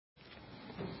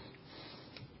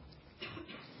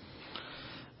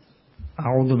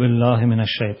أعوذ بالله من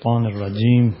الشيطان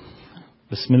الرجيم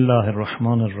بسم الله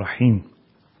الرحمن الرحيم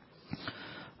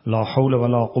لا حول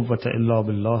ولا قوة إلا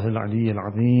بالله العلي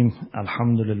العظيم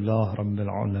الحمد لله رب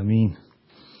العالمين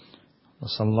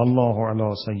وصلى الله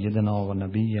على سيدنا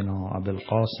ونبينا أبي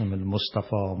القاسم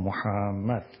المصطفى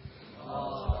محمد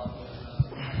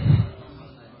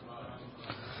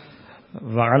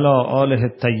وعلى آله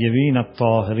الطيبين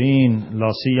الطاهرين لا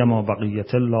سيما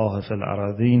بقية الله في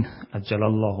الأراضين أجل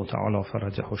الله تعالى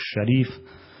فرجه الشريف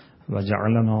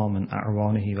وجعلنا من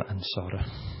أعوانه وأنصاره.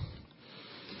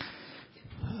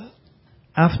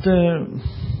 After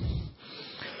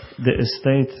the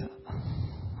state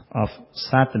of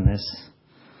sadness,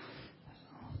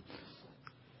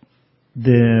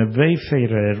 the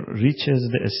wayfarer reaches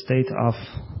the state of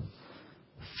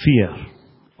fear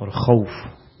or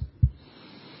khawf.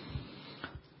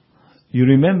 You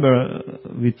remember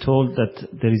we told that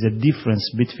there is a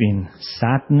difference between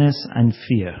sadness and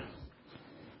fear.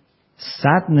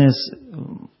 Sadness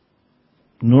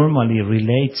normally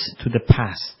relates to the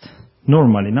past.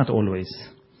 Normally, not always.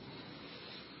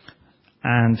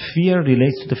 And fear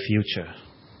relates to the future.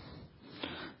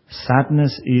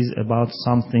 Sadness is about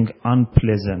something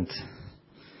unpleasant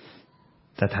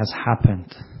that has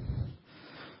happened.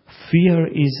 Fear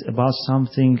is about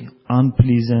something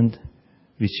unpleasant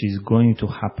which is going to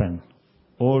happen,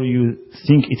 or you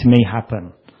think it may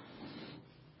happen,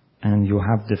 and you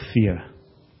have the fear.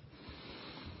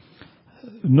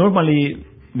 Normally,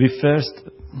 we first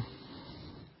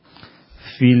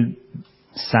feel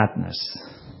sadness,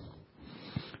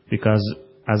 because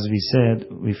as we said,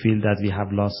 we feel that we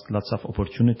have lost lots of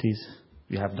opportunities,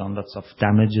 we have done lots of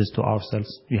damages to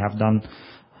ourselves, we have done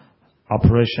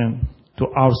operation to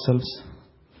ourselves.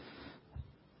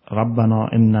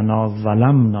 رَبَّنَا إِنَّنَا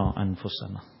ظَلَمْنَا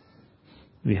أَنفُسَنَا.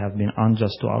 We have been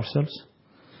unjust to ourselves.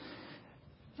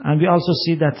 And we also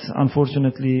see that,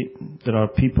 unfortunately, there are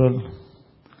people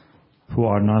who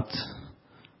are not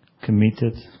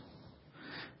committed.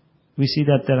 We see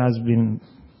that there has been,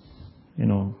 there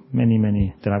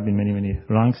have been many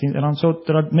wrong things around. So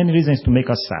there are many reasons to make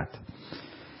us sad.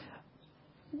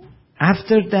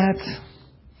 After that,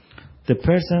 the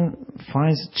person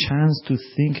finds chance to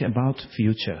think about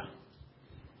future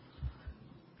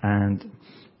and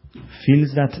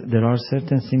feels that there are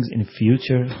certain things in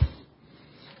future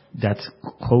that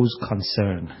cause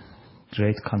concern,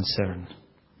 great concern.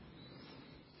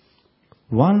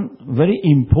 One very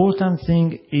important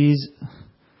thing is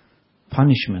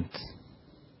punishment.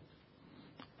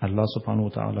 Allah subhanahu wa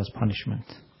ta'ala's punishment.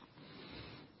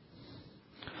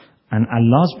 And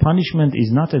Allah's punishment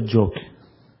is not a joke.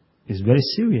 It's very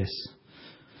serious.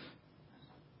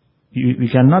 We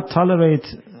cannot tolerate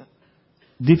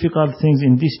difficult things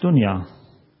in this dunya.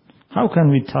 How can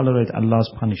we tolerate Allah's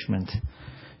punishment?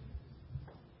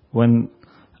 When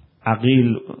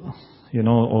Aqil,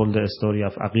 all the story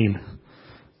of Aqil,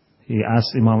 he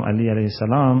asked Imam Ali alayhi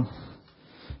salam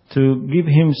to give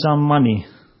him some money,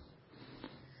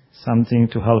 something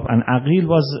to help. And Aqil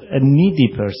was a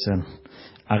needy person.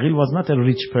 Aqil was not a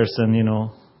rich person,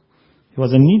 He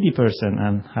was a needy person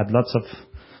and had lots of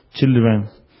children.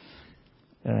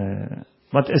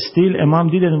 But still, Imam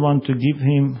didn't want to give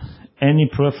him any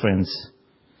preference.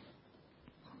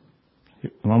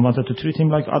 Imam wanted to treat him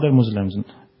like other Muslims.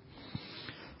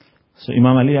 So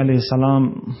Imam Ali alayhi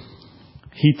salam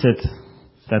heated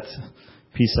that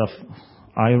piece of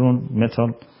iron,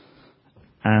 metal,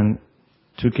 and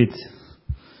took it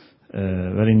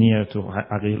very near to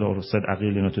Aqil, or said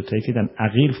Aqil, to take it. And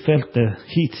Aqil felt the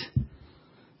heat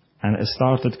and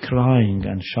started crying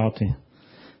and shouting.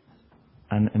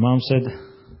 And Imam said,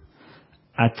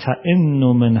 أَتَئِنُّ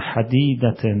مِنْ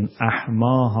حَدِيدَةٍ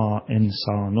أَحْمَاهَا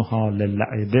إِنسَانُهَا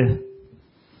لِلَّعِبِهِ.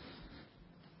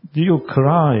 Do you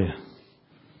cry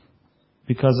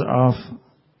because of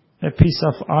a piece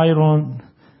of iron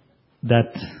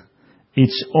that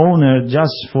its owner,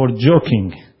 just for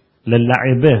joking,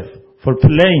 لِلَّعِبِهِ, for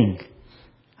playing,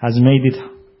 has made it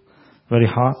very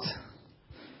hot?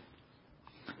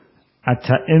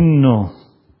 أَتَئِنُّ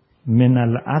مِنَ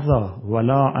الْأَذَى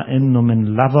وَلَا أَئِنُّ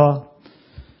مِنْ لَظَى.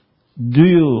 Do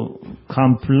you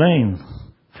complain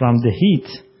from the heat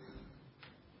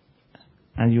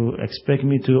and you expect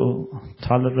me to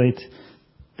tolerate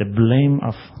the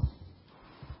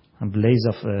blaze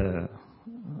of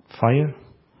fire?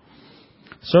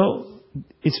 So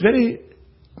it's very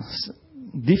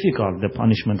difficult, the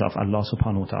punishment of Allah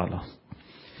subhanahu wa ta'ala.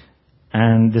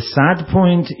 And the sad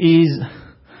point is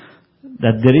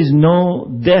that there is no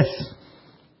death.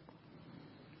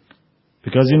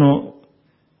 Because,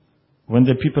 when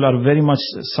the people are very much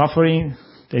suffering,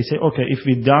 They say, okay, if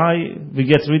we die, we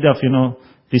get rid of,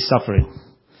 this suffering.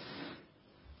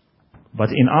 But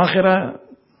in Akhirah,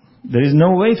 there is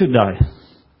no way to die.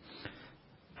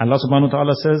 Allah subhanahu wa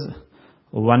ta'ala says,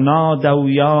 وَنَادَوْا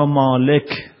يَا مَالِكْ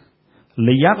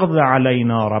لِيَقْضَ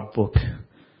عَلَيْنَا رَبُّكَ.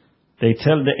 They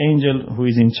tell the angel who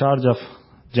is in charge of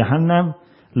Jahannam,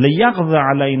 لِيَقْضَ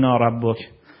عَلَيْنَا رَبُّكَ.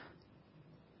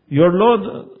 Your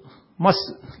Lord must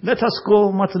let us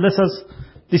go, must let us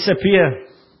disappear.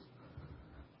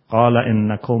 قَالَ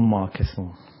إِنَّكُمْ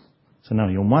مَاكِثُونَ. So now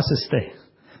you must stay.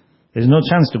 There is no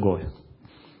chance to go.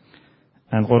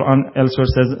 And Quran elsewhere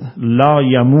says, لا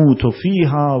يموت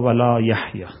فيها ولا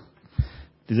يحيا.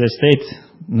 This is a state,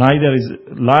 neither is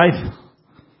life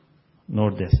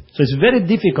nor death. So it's very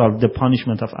difficult, the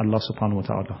punishment of Allah subhanahu wa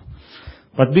ta'ala.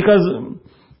 But because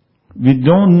we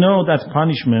don't know that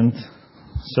punishment,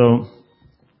 so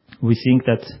we think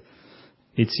that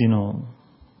it's,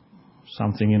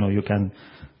 something, you can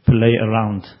play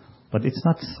around. But it's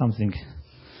not something.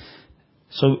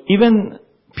 So even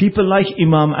people like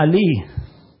Imam Ali,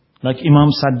 like Imam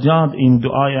Sajjad in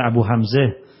Dua Abu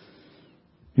Hamza,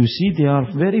 you see they are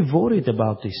very worried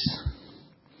about this.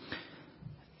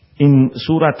 In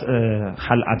Surah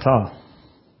Hal-Ata,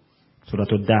 Surah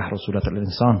Al-Dahr, Surah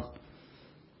Al-Insan,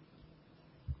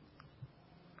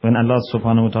 when Allah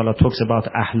subhanahu wa ta'ala talks about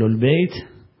Ahlul Bayt,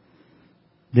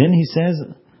 then He says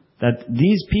that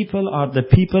these people are the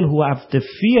people who have the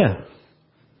fear.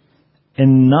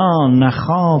 إِنَّا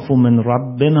نَخَافُ مِنْ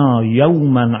رَبِّنَا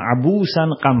يَوْمًا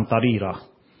عَبُوسًا قَمْطَرِيرًا.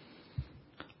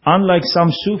 Unlike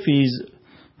some Sufis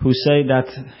who say that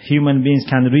human beings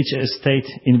can reach a state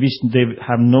in which they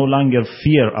have no longer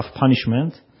fear of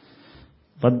punishment,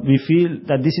 but we feel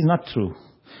that this is not true.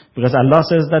 Because Allah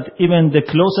says that even the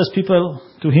closest people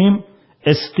to Him,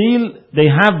 still they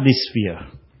have this fear.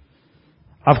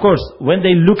 Of course, when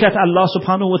they look at Allah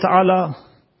subhanahu wa ta'ala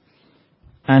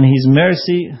and His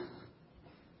mercy,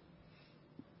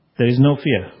 there is no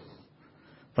fear.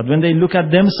 But when they look at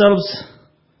themselves,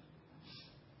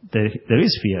 there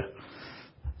is fear.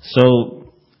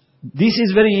 So, this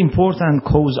is very important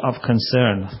cause of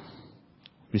concern,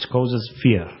 which causes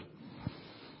fear.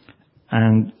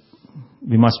 And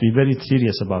we must be very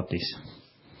serious about this.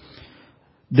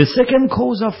 The second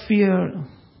cause of fear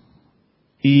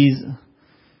is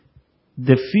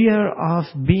the fear of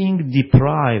being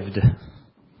deprived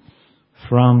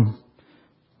from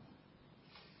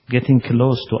getting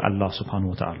close to Allah subhanahu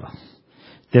wa ta'ala.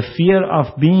 The fear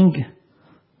of being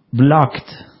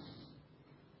blocked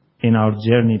in our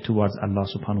journey towards Allah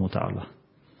subhanahu wa ta'ala.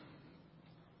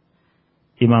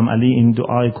 Imam Ali in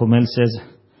Dua Kumel says,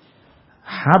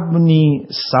 Habni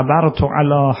sabartu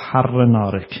ala harr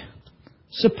narik.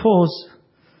 Suppose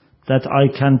that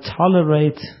I can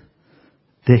tolerate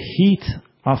the heat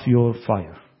of your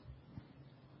fire.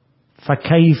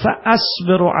 فَكَيْفَ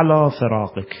أَصْبِرُ عَلَى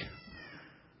فِرَاقِكَ.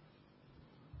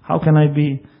 How can I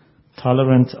be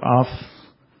tolerant of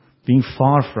being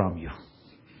far from you?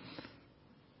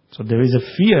 So there is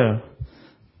a fear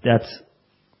that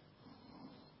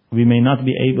we may not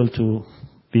be able to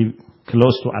be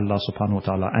close to Allah subhanahu wa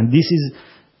ta'ala. And this is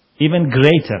even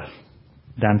greater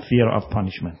than fear of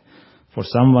punishment. For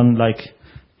someone like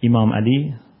Imam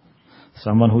Ali,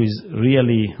 someone who is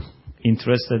really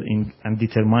interested in and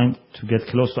determined to get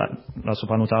close to Allah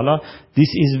subhanahu wa ta'ala, this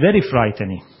is very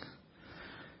frightening.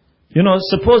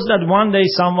 Suppose that one day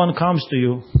someone comes to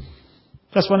you.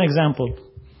 Just one example.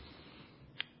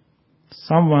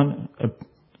 Someone, a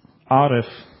Arif,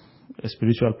 a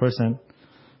spiritual person,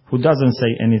 who doesn't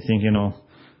say anything,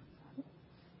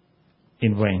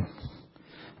 in vain,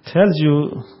 tells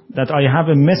you that I have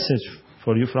a message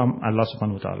for you from Allah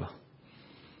subhanahu wa ta'ala.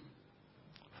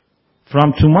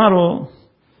 From tomorrow,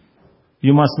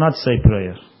 you must not say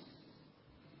prayer.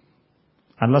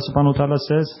 Allah subhanahu wa ta'ala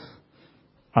says,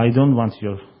 I don't want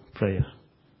your prayer.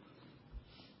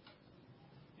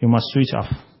 You must switch off.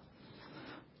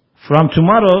 From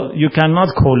tomorrow, you cannot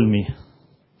call me.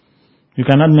 You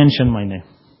cannot mention my name.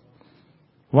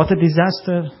 What a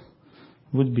disaster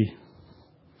would be.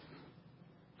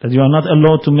 That you are not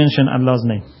allowed to mention Allah's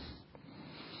name.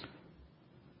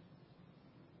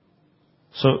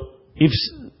 So, if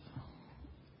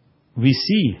we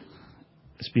see,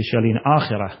 especially in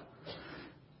Akhirah,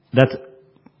 that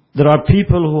there are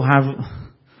people who have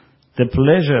the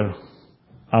pleasure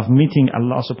of meeting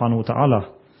Allah subhanahu wa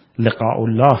ta'ala,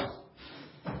 liqa'ullah,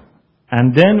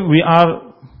 and then we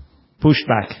are pushed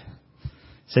back.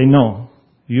 Say, no,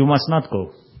 you must not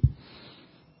go.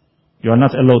 You are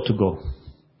not allowed to go.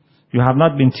 You have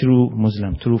not been true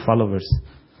Muslim, true followers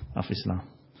of Islam.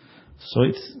 So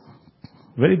it's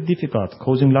very difficult,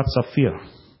 causing lots of fear.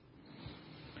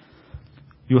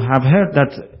 You have heard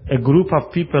that a group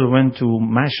of people went to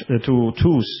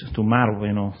Tus, to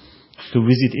Marw, to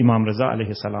visit Imam Reza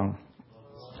alayhi salam.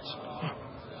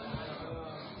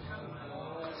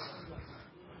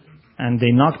 And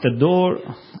they knocked the door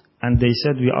and they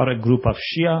said, we are a group of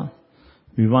Shia.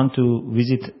 We want to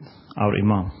visit our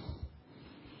Imam.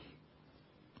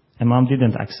 Imam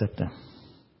didn't accept them.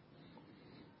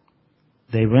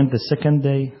 They went the second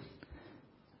day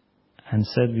and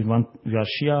said, we are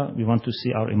Shia, we want to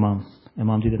see our Imam.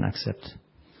 Imam didn't accept.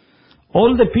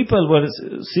 All the people were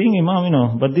seeing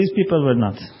Imam, but these people were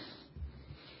not.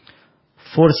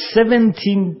 For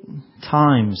 17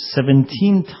 times,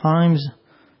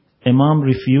 Imam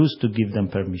refused to give them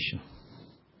permission.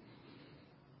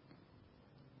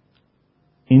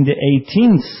 In the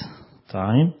 18th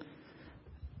time,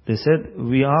 they said,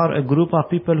 we are a group of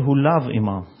people who love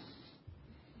Imam.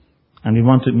 And we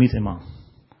want to meet Imam.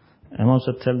 Imam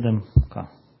said, tell them, come.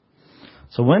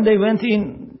 So when they went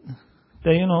in,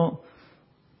 they,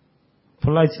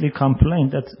 politely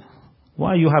complained that,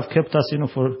 why you have kept us,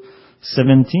 for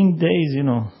 17 days,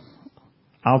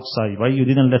 outside. Why you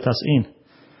didn't let us in?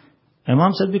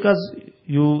 Imam said, because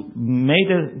you made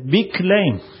a big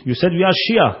claim. You said we are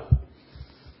Shia.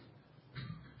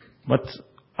 But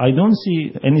I don't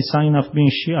see any sign of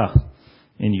being Shia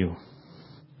in you.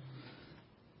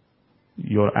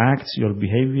 Your acts, your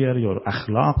behavior, your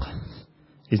akhlaq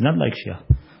is not like Shia.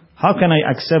 How can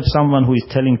I accept someone who is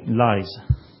telling lies?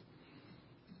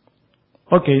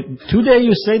 Okay, today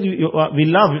you said we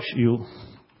love you.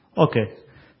 Okay,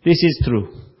 this is true.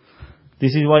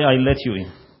 This is why I let you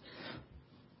in.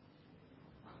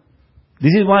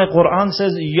 This is why Quran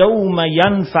says, يَوْمَ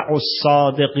يَنْفَعُ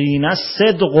الصَّادِقِينَ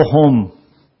صِدْقُهُمْ.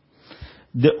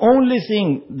 The only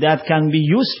thing that can be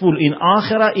useful in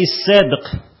Akhirah is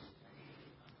sidq,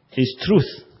 is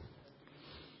truth.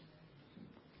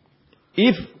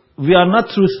 If we are not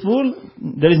truthful,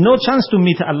 there is no chance to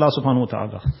meet Allah subhanahu wa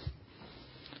ta'ala.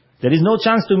 There is no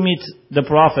chance to meet the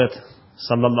Prophet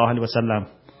sallallahu alaihi wasallam.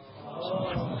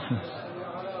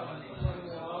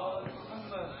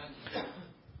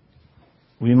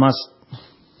 We must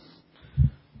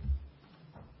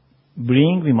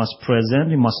bring, we must present,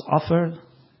 we must offer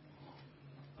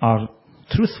our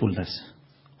truthfulness.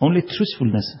 Only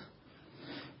truthfulness.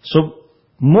 So,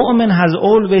 mu'min has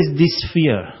always this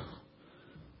fear.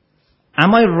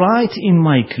 Am I right in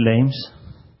my claims?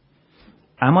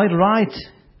 Am I right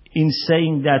in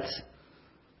saying that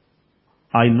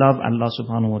I love Allah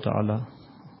subhanahu wa ta'ala?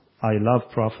 I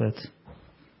love Prophet?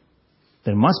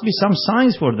 There must be some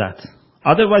signs for that.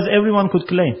 Otherwise everyone could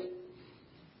claim.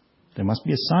 There must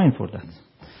be a sign for that.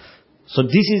 So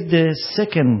this is the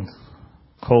second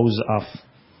cause of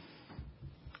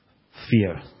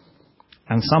fear.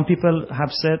 And some people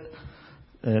have said,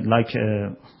 like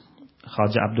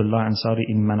Khaja Abdullah Ansari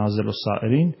in Manazil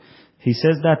al-Sa'irin, he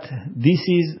says that this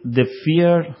is the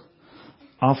fear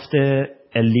of the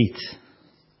elite.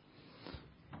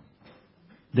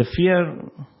 The fear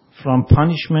from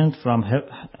punishment, from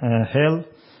hell,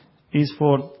 is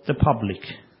for the public.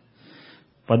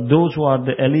 But those who are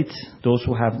the elite, those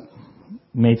who have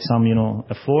made some,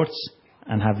 efforts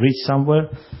and have reached somewhere,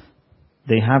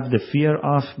 they have the fear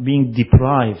of being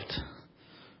deprived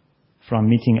from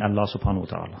meeting Allah subhanahu wa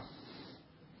ta'ala.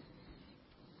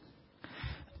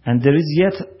 And there is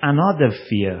yet another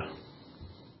fear.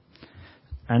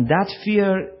 And that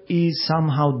fear is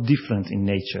somehow different in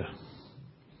nature.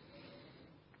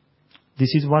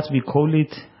 This is what we call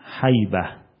it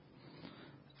hayba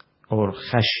or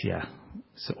khashya.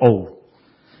 So,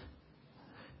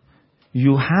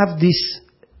 you have this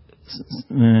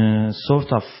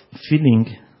sort of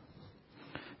feeling.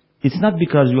 It's not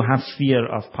because you have fear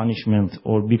of punishment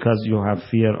or because you have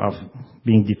fear of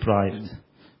being deprived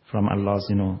from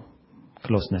Allah's,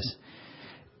 closeness.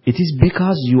 It is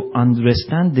because you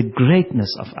understand the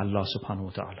greatness of Allah subhanahu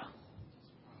wa ta'ala.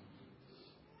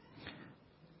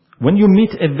 When you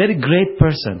meet a very great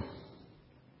person,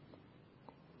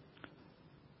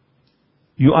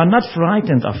 you are not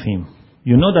frightened of him.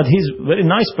 You know that he's a very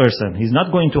nice person. He's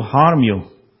not going to harm you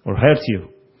or hurt you.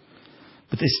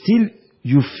 But still,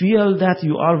 you feel that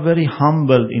you are very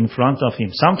humble in front of him.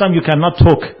 Sometimes you cannot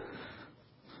talk.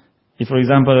 If, for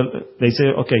example, they say,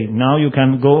 okay, now you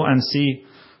can go and see,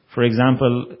 for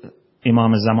example,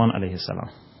 Imam al-Zaman alayhi salam.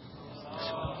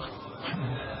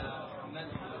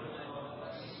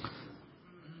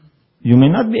 You may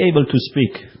not be able to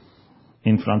speak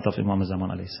in front of Imam al-Zaman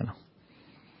alayhi salam.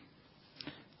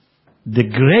 The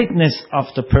greatness of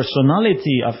the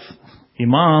personality of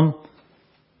Imam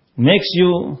makes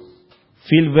you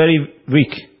feel very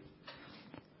weak.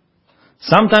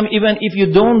 Sometimes even if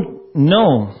you don't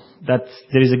know that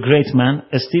there is a great man,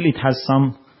 still it has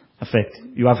some effect.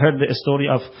 You have heard the story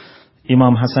of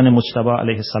Imam Hassan Mujtaba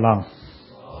alayhi salam.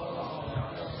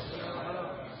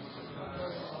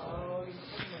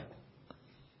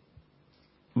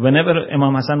 Whenever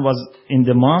Imam Hassan was in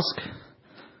the mosque,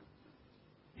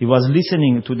 he was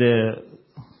listening to the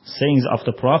sayings of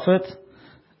the Prophet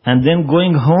and then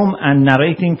going home and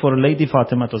narrating for Lady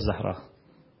Fatima Zahra.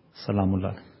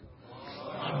 Salamullah.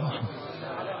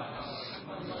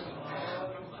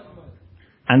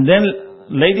 And then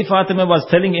Lady Fatima was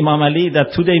telling Imam Ali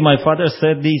that today my father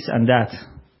said this and that.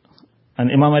 And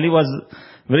Imam Ali was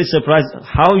very surprised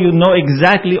how you know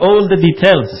exactly all the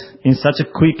details in such a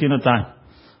quick time.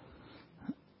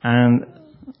 And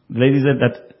lady said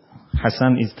that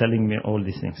Hassan is telling me all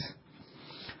these things.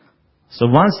 So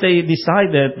once they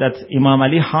decided that Imam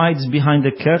Ali hides behind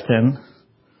the curtain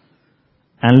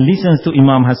and listens to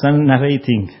Imam Hassan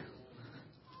narrating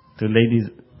to Lady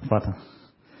Fatima.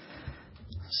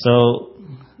 So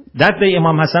that day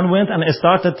Imam Hassan went and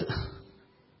started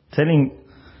telling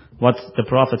what the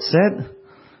Prophet said,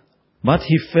 but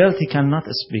he felt he cannot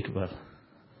speak well.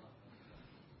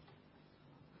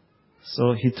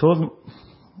 So he told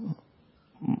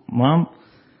Mom,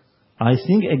 I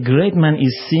think a great man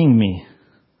is seeing me.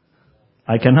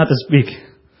 I cannot speak.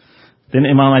 Then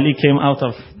Imam Ali came out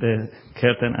of the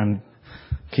curtain and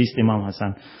kissed Imam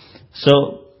Hassan.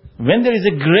 So when there is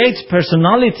a great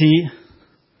personality,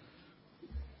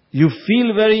 you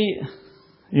feel very,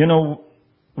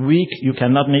 weak. You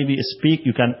cannot maybe speak.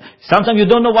 Sometimes you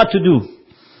don't know what to do.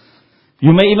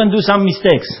 You may even do some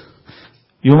mistakes.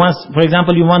 For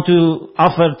example, you want to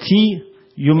offer tea.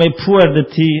 You may pour the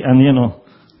tea and,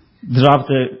 drop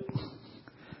the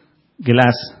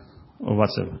glass or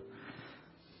whatever.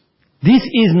 This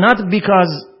is not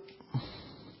because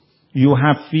you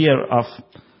have fear of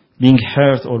being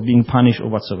hurt or being punished or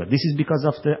whatsoever. This is because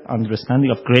of the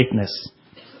understanding of greatness.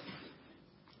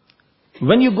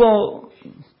 When you go,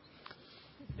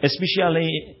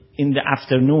 especially in the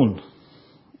afternoon,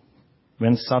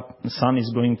 when sun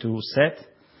is going to set,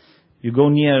 you go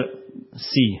near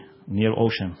sea, near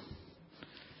ocean.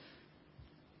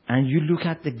 And you look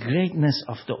at the greatness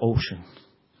of the ocean.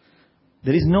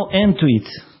 There is no end to it.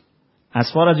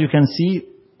 As far as you can see,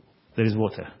 there is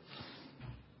water.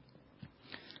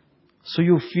 So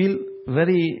you feel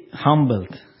very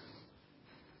humbled.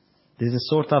 There's a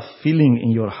sort of feeling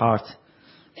in your heart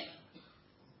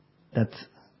that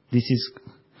this is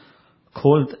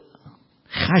called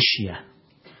khashya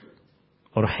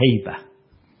or hayba.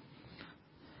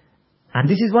 And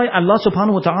this is why Allah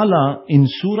subhanahu wa ta'ala in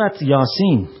Surah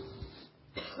Yasin,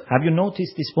 have you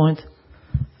noticed this point?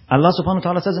 Allah subhanahu wa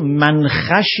ta'ala says, Man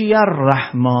khashiya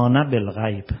ar-Rahmana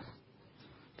bil-ghayb,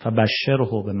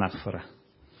 fabashshirhu bi-maghfirah.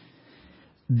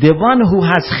 The one who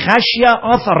has khashya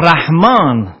of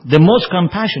Rahman, the most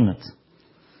compassionate.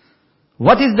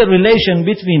 What is the relation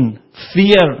between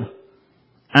fear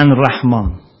and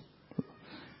Rahman?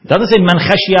 It doesn't say Man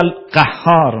khashiya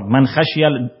al-Qahhar, Man khashiya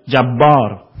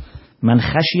al-Jabbar, Man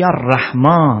khashiya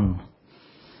ar-Rahman.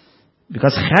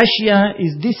 Because khashya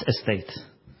is this state.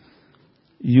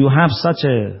 You have such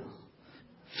a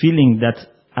feeling that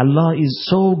Allah is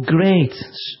so great,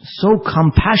 so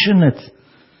compassionate,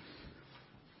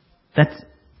 that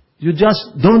you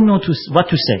just don't know what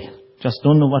to say. Just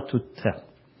don't know what to tell.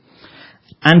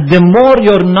 And the more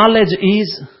your knowledge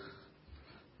is,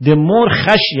 the more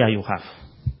khashya you have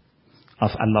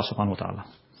of Allah subhanahu wa ta'ala.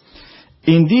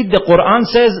 Indeed, the Quran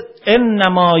says,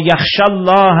 إِنَّمَا يَخْشَى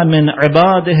اللَّهَ مِنْ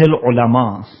عِبَادِهِ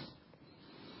الْعُلَمَاءِ.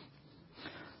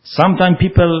 Sometimes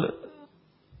people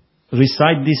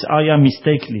recite this ayah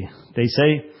mistakenly. They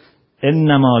say,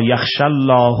 إِنَّمَا يَخْشَى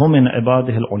اللَّهُ مِنْ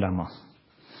عِبَادِهِ الْعُلَمَاءِ,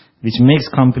 which makes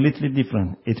completely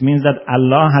different. It means that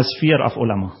Allah has fear of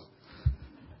ulama.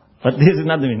 But this is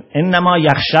not the meaning. إِنَّمَا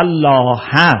يَخْشَى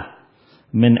اللَّهَ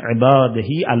مِنْ عِبَادِهِ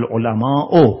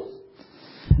الْعُلَمَاءُ.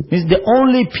 Means the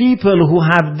only people who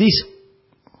have this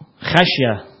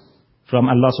khashya from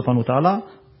Allah subhanahu wa ta'ala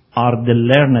are the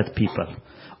learned people.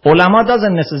 Ulama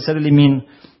doesn't necessarily mean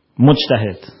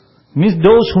mujtahid. Means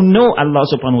those who know Allah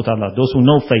subhanahu wa ta'ala, those who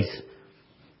know faith.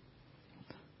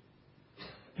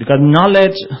 Because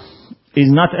knowledge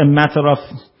is not a matter of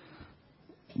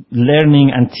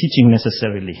learning and teaching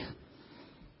necessarily.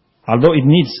 Although it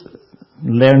needs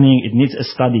learning, it needs a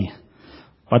study.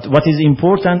 But what is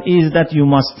important is that you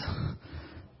must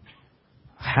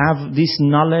have this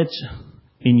knowledge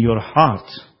in your heart.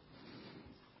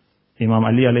 Imam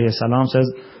Ali alayhi salam says,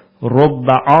 رُبَّ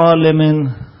عَالِمٍ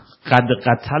قَدْ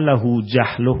قَتَلَهُ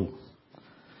جَهْلُهُ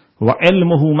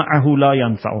وَعِلْمُهُ مَعَهُ لَا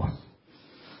يَنْفَعُهُ.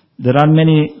 There are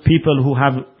many people who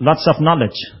have lots of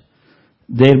knowledge.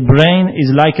 Their brain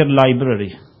is like a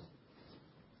library.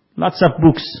 Lots of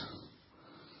books.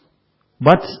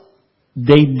 But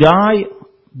they die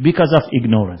because of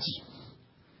ignorance.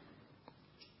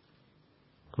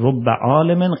 رب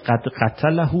عالم قد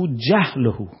قتله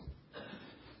جهله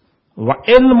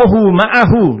وعلمه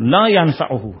معه لا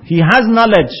ينفعه. He has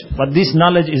knowledge, but this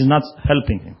knowledge is not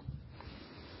helping him.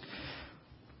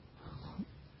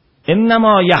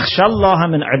 إنما يخشى الله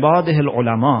من عباده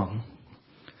العلماء.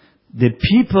 The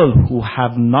people who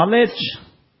have knowledge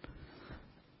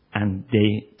and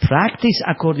they practice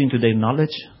according to their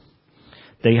knowledge,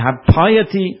 they have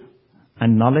piety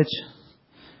and knowledge,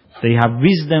 they have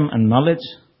wisdom and knowledge.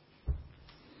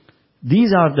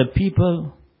 These are the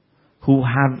people who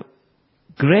have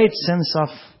great sense of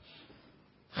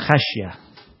khashya.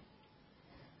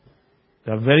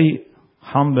 They are very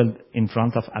humbled in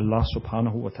front of Allah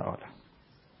subhanahu wa ta'ala.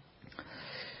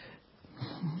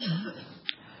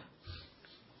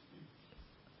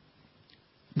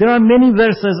 There are many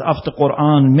verses of the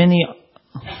Quran, many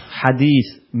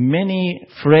hadith, many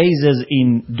phrases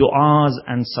in du'as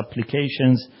and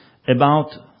supplications about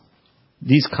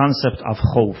this concept of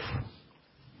khawf.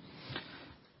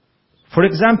 For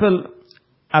example,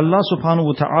 Allah subhanahu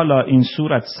wa ta'ala in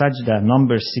Surah Sajda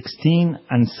number 16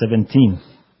 and 17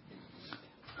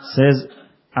 says,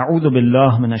 أعوذ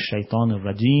بالله من الشيطان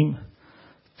الرجيم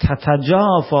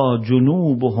تتجافى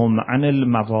جنوبهم عن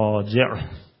المضاجع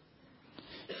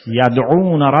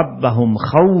يدعون ربهم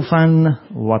خوفا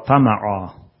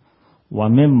وطمعا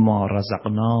ومما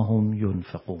رزقناهم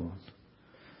ينفقون.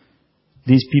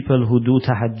 These people who do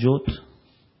tahajjud,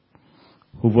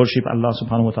 who worship Allah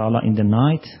subhanahu wa ta'ala in the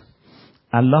night,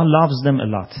 Allah loves them a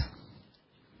lot.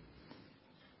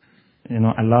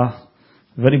 Allah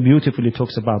very beautifully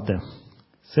talks about them.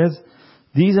 Says,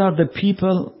 these are the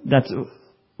people that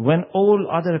when all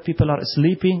other people are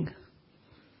sleeping,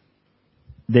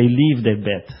 they leave their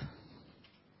bed.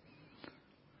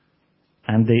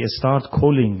 And they start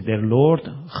calling their Lord,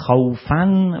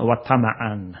 khawfan wa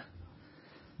tama'an.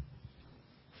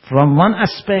 From one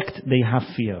aspect, they have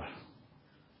fear.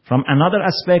 From another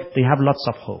aspect, they have lots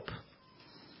of hope.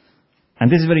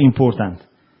 And this is very important.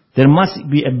 There must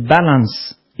be a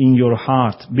balance in your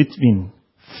heart between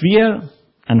fear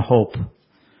and hope.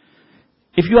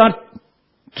 If you are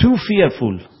too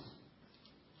fearful,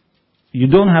 you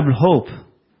don't have hope,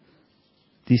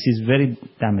 this is very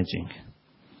damaging.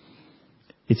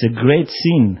 It's a great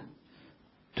sin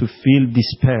to feel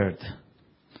despaired,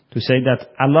 to say that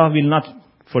Allah will not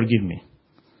forgive me.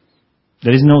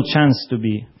 There is no chance to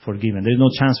be forgiven. There is no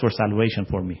chance for salvation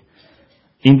for me.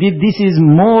 Indeed, this is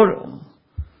more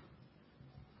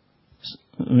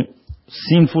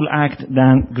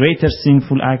greater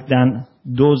sinful act than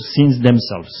those sins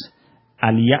themselves.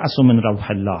 Al-ya'su min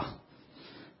rawhillah.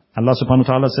 Allah subhanahu wa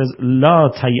ta'ala says, La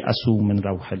tay'asu min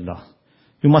rawhillah.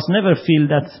 You must never feel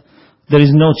that there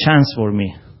is no chance for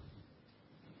me.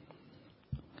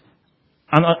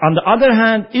 And on the other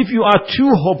hand, if you are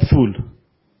too hopeful,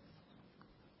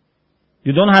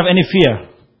 you don't have any fear,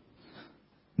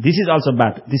 this is also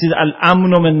bad. This is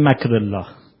al-amnu min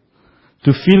makrillah.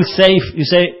 To feel safe, you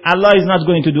say, Allah is not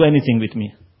going to do anything with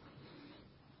me.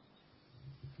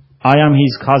 I am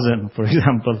his cousin, for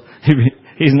example.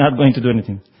 He's not going to do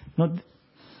anything. No,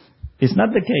 it's not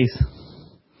the case.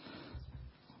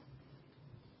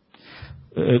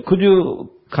 Could you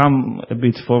come a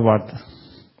bit forward?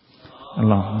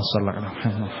 Allahumma salli ala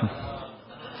Muhammad.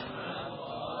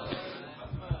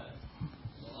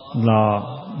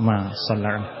 Allahumma salli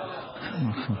ala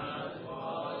Muhammad.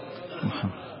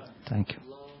 Thank you.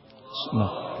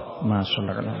 Allahumma salli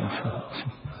ala Muhammad.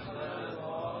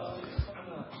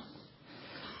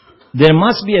 There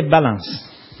must be a balance.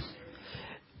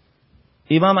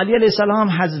 Imam Ali alayhi salam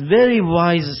has very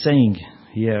wise saying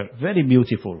here, very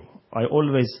beautiful. I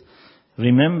always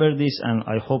remember this and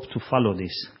I hope to follow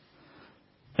this.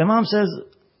 Imam says,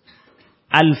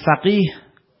 Al-faqih,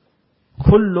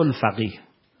 kullu al-faqih.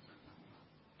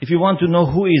 If you want to know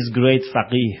who is great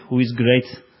faqih, who is great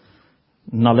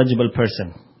knowledgeable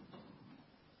person,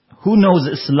 who knows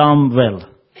Islam well,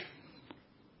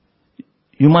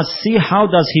 you must see how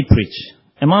does he preach.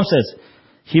 Imam says,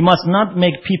 he must not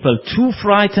make people too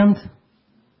frightened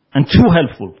and too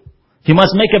helpful. He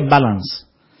must make a balance.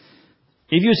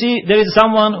 If you see there is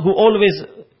someone who always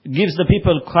gives the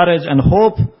people courage and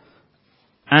hope,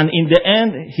 and in the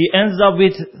end he ends up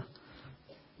with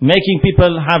making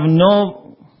people have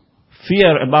no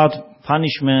fear about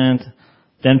punishment,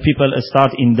 then people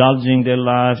start indulging their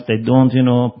life, they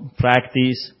don't,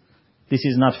 practice. This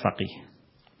is not faqih.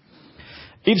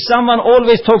 If someone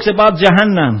always talks about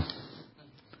Jahannam,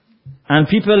 and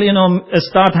people,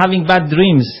 start having bad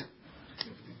dreams,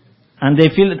 and they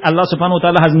feel that Allah subhanahu wa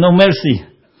ta'ala has no mercy,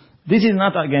 this is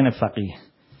not again a faqih.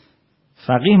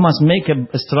 Faqih must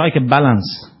strike a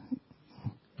balance,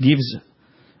 gives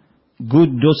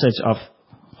good dosage of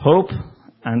hope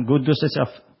and good dosage of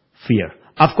fear.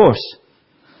 Of course,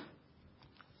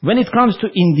 when it comes to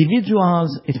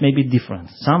individuals, it may be different.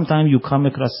 Sometimes you come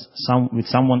across with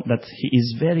someone that he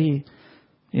is very,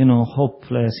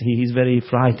 hopeless, he is very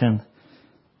frightened.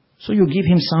 So you give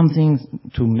him something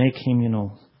to make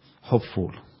him,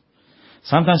 hopeful.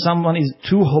 Sometimes someone is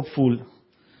too hopeful,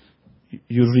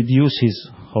 you reduce his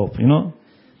hope,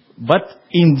 But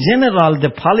in general,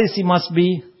 the policy must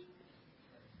be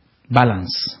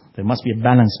balance. There must be a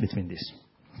balance between this.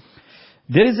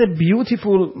 There is a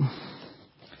beautiful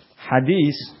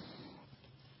hadith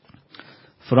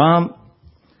from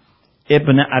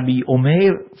Ibn Abi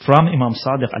Umair from Imam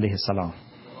Sadiq alayhi salam.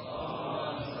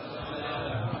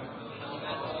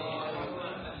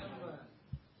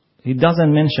 He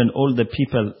doesn't mention all the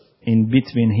people in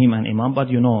between him and Imam, but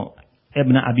Ibn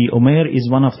Abi Umair is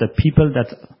one of the people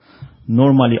that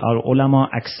normally our ulama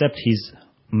accept his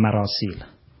marasil.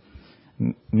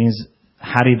 Means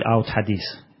harried out hadith.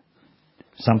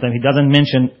 Sometimes he doesn't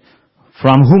mention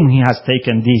from whom he has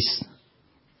taken this,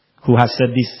 who has said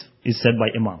this is said by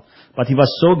Imam. But he was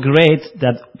so great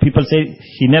that people say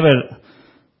he never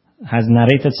has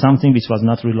narrated something which was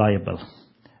not reliable.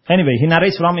 Anyway, he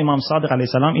narrates from Imam Sadiq alayhi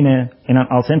salam in an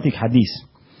authentic hadith.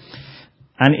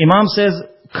 And Imam says,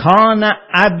 Kana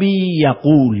Abi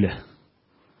Yaqul.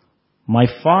 My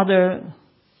father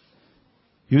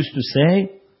used to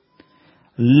say,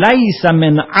 لَيْسَ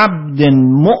مِنْ عَبْدٍ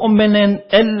مُؤْمِنٍ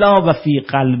إِلَّا وَفِي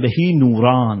قَلْبِهِ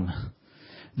نُورًا.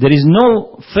 There is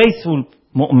no faithful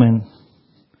mu'min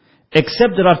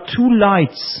except there are two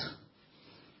lights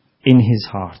in his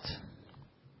heart.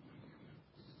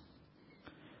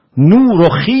 نور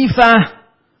خيفة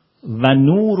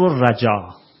ونور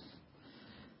الرجاء.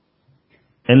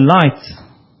 A light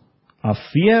of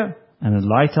fear and a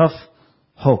light of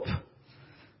hope.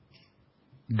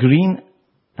 Green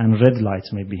and red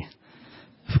lights maybe.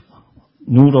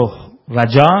 Nur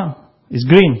Raja is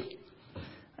green.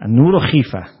 And Nur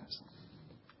Khifa.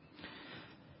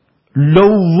 لو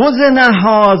وزن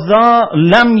هذا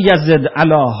لم يزد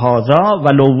على هذا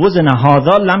ولو وزن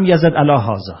هذا لم يزد على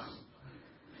هذا.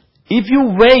 If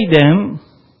you weigh them,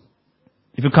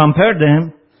 if you compare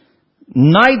them,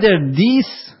 neither this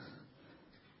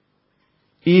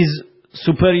is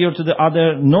superior to the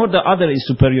other, nor the other is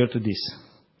superior to this.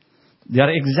 They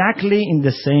are exactly in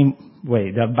the same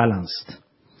way. They are balanced.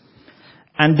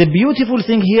 And the beautiful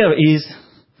thing here is,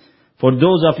 for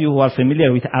those of you who are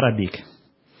familiar with Arabic,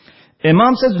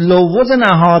 Imam says, لو وزن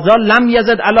هذا لم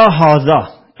يزد على هذا.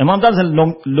 Imam doesn't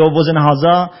لو وزن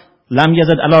هذا لم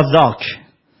يزد على ذاك.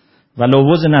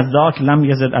 ولو وزن ذاك لم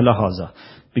يزد على هذا.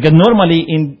 Because normally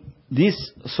in this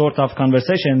sort of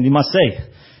conversation, you must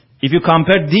say, if you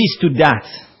compare this to that.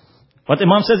 But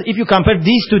Imam says, if you compare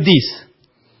this to this.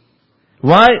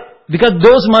 Why? Because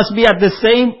those must be at the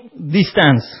same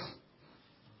distance.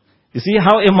 You see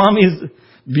how Imam is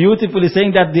beautifully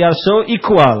saying that they are so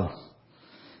equal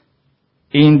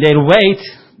in their weight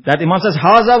that Imam says,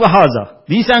 haza wa haza.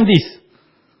 This and this.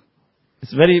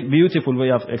 It's a very beautiful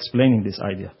way of explaining this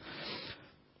idea.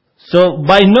 So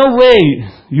by no way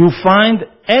you find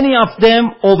any of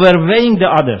them overweighing the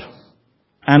other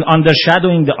and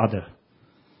undershadowing the other.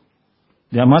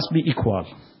 They must be equal.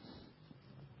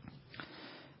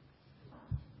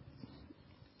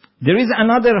 There is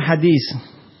another hadith.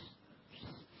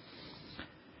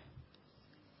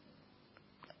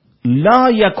 لا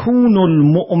يكون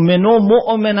المؤمن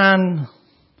مؤمنا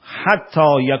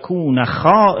حتى يكون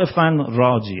خائفا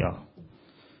راجيا.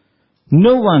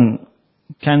 No one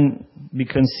can be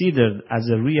considered as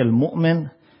a real mu'min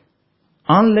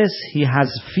unless he has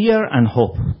fear and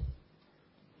hope.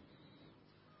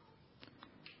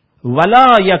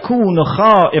 ولا يكون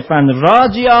خائفا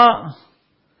راجيا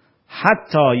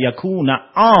حتى يكون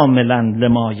عاملا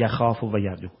لما يخاف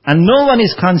ويرجو. And no one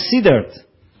is considered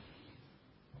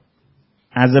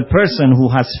as a person who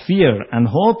has fear and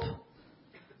hope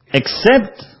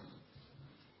except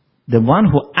the one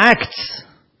who acts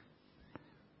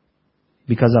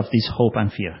because of this hope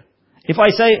and fear. If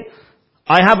I say,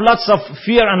 I have lots of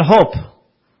fear and hope,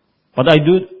 but I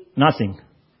do nothing.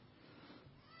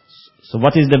 So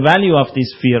what is the value of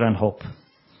this fear and hope?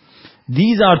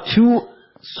 These are two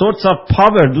sorts of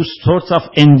power, two sorts of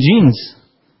engines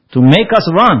to make us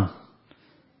run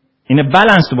in a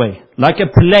balanced way, like a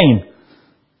plane.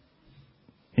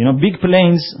 Big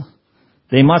planes,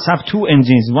 they must have two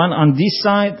engines, one on this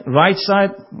side, right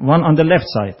side, one on the left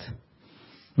side.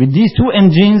 With these two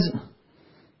engines,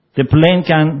 the plane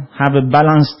can have a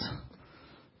balanced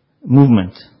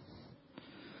movement.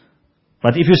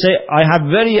 But if you say, I have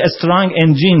very strong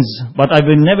engines, but I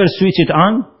will never switch it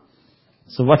on,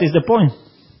 so what is the point?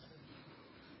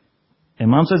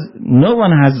 Imam says, no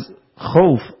one has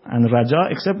khawf and raja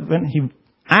except when he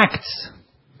acts.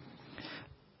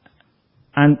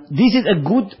 And this is a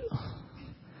good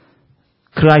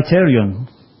criterion,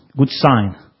 good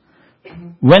sign.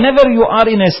 Whenever you are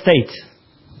in a state,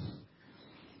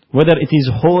 whether it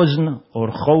is huzn or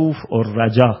khawf or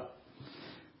raja,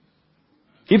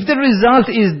 if the result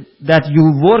is that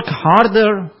you work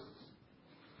harder,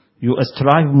 you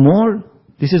strive more,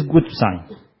 this is good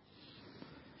sign.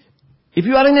 If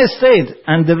you are in a state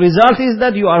and the result is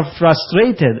that you are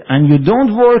frustrated and you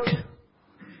don't work,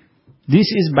 this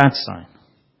is bad sign.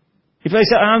 If I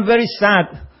say I am very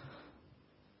sad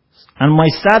and my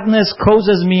sadness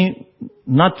causes me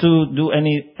not to do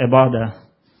any ibadah,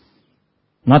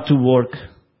 not to work,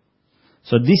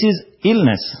 so this is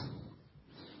illness.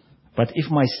 But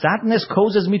if my sadness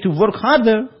causes me to work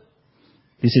harder,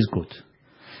 this is good.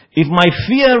 If my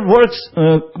fear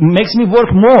makes me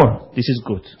work more, this is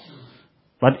good.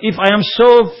 But if I am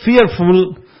so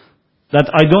fearful that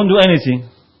I don't do anything,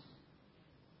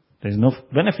 there is no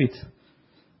benefit.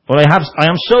 Or I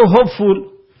am so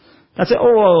hopeful that I say,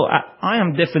 oh, I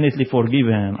am definitely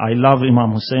forgiven. I love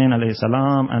Imam Hussein alayhi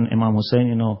salam, and Imam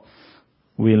Hussein,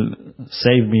 will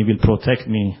save me, will protect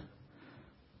me.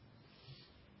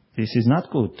 This is not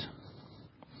good.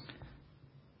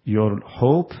 Your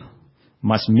hope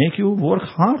must make you work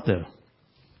harder.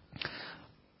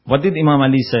 What did Imam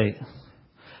Ali say?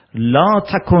 لا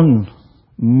تكن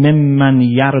ممن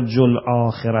يرجو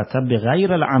الآخرة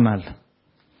بغير العمل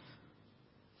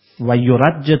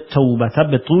ويرجى التوبة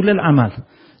بطول العمل.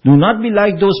 Do not be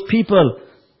like those people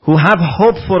who have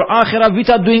hope for akhirah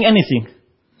without doing anything.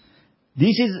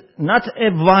 This is not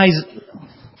a wise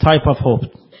type of hope.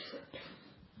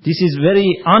 This is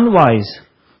very unwise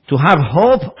to have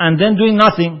hope and then doing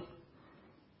nothing.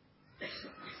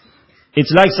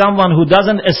 It's like someone who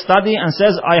doesn't study and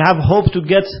says, I have hope to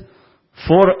get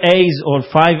 4 A's or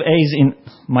 5 A's in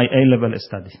my A-level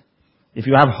study. If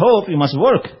you have hope, you must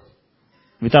work.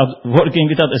 Without working,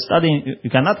 without studying, you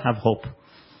cannot have hope.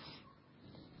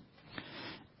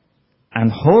 And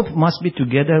hope must be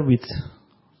together with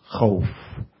khawf.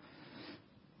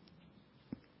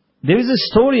 There is a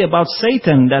story about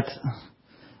Satan that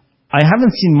I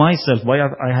haven't seen myself, but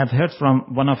I have heard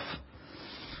from one of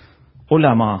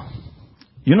ulama.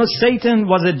 Satan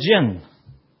was a jinn.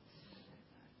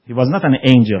 He was not an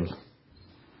angel.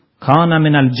 كَانَ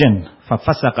مِنَ الْجِنِّ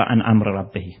فَفَسَقَ عَنْ أَمْرِ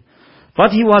رَبِّهِ. But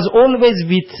he was always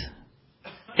with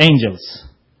angels.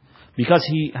 Because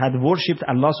he had worshipped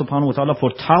Allah subhanahu wa ta'ala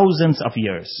for thousands of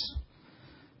years.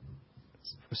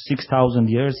 For 6,000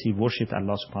 years he worshipped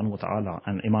Allah subhanahu wa ta'ala.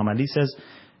 And Imam Ali says,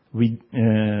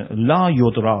 لَا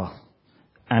يُدْرَى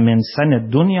أَمِنْ سَنَ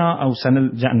الدُّنْيَا أَوْ سَنَ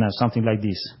الْجَنَّةِ, something like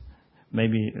this.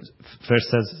 Maybe first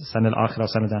says San al-Akhirah,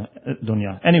 San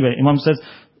al-Dunya. Anyway, Imam says,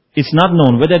 it's not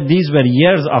known whether these were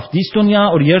years of this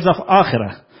dunya or years of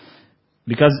Akhirah.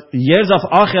 Because years of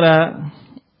Akhirah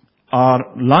are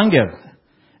longer.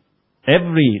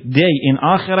 Every day in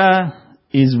Akhirah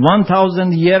is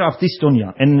 1,000 years of this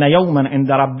dunya. إِنَّ يَوْمًا عِنْدَ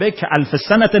رَبِّكَ أَلْفَ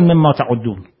سَنَةٍ مِمَّا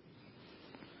تَعُدُّونَ.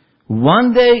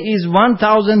 One day is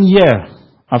 1,000 years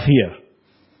of here.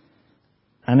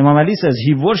 And Imam Ali says,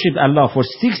 he worshipped Allah for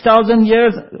 6,000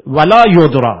 years, وَلَا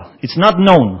يُدْرَى. It's not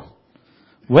known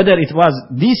whether it was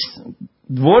this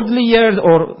worldly years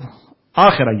or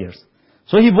akhirah years.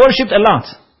 So he worshipped a lot.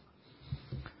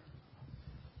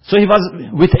 So he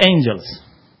was with angels.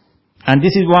 And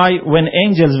this is why when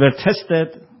angels were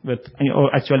tested,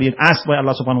 or actually asked by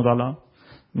Allah subhanahu wa ta'ala,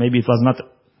 maybe it was not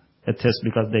a test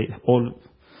because they all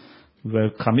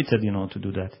were committed, to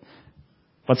do that.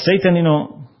 But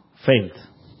Satan, failed.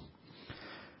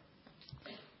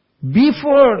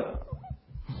 Before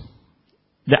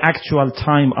the actual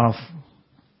time of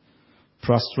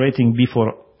prostrating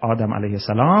before Adam alayhi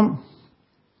salam,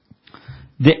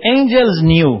 the angels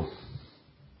knew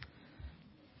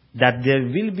that there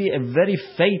will be a very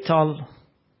fatal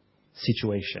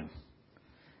situation.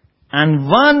 And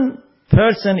one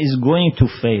person is going to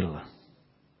fail.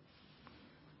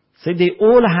 So they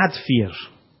all had fear.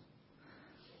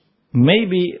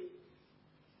 Maybe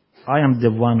I am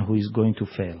the one who is going to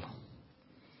fail.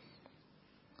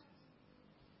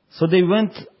 So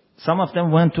some of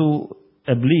them went to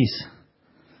Iblis.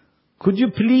 Could you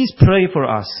please pray for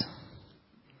us?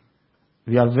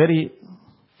 We are very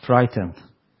frightened.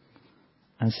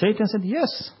 And Satan said,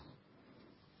 yes,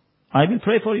 I will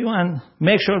pray for you and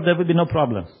make sure there will be no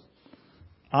problem.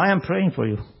 I am praying for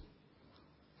you.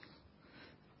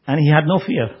 And he had no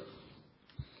fear.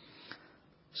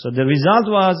 So the result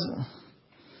was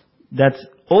that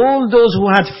all those who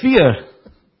had fear,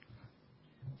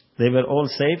 they were all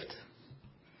saved.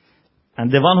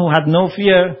 And the one who had no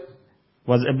fear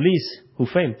was Iblis, who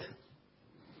failed.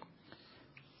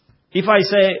 If I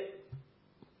say,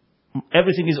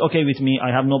 everything is okay with me,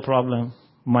 I have no problem,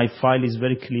 my file is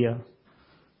very clear,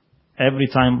 every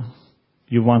time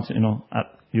you want,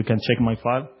 you can check my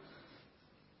file,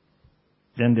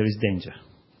 then there is danger.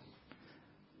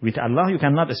 With Allah, you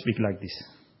cannot speak like this.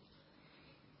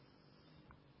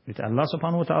 With Allah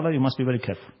subhanahu wa ta'ala, you must be very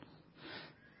careful.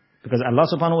 Because Allah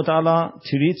subhanahu wa ta'ala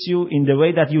treats you in the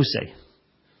way that you say.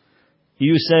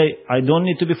 You say, I don't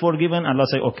need to be forgiven. Allah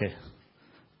say, okay.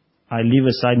 I leave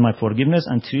aside my forgiveness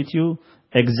and treat you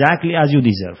exactly as you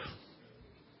deserve.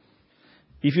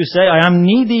 If you say, I am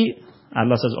needy,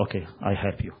 Allah says, okay, I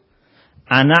help you.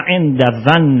 Ana inda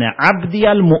dhanna abdi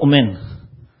al-mu'min.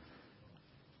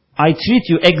 I treat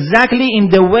you exactly in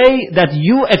the way that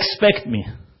you expect me.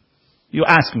 You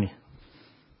ask me.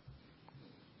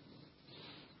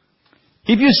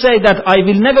 If you say that I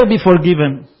will never be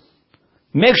forgiven,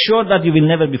 make sure that you will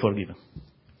never be forgiven.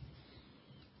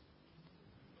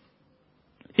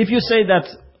 If you say that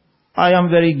I am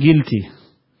very guilty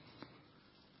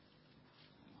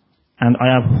and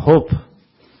I have hope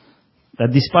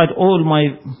that despite all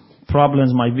my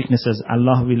problems, my weaknesses,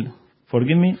 Allah will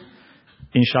forgive me,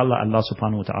 inshallah Allah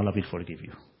subhanahu wa ta'ala will forgive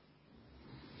you.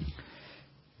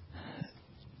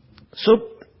 So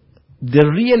the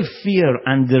real fear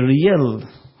and the real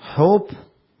hope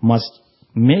must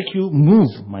make you move,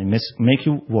 make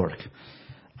you work.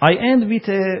 I end with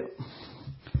a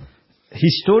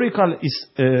historical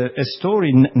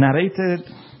story narrated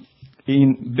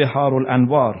in Bihar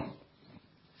al-Anwar.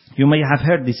 You may have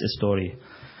heard this story.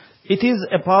 It is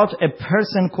about a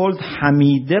person called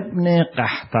Hamid ibn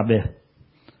Qahtabeh.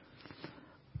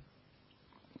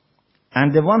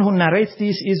 And the one who narrates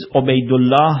this is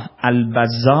Ubaydullah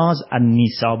al-Bazzaz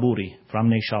al-Nisaburi from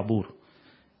Nishabur.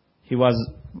 He was,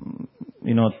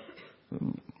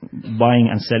 buying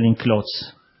and selling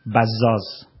clothes.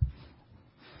 Bazzaz.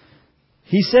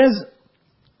 He says,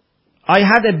 I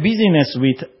had a business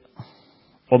with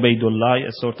Ubaydullah,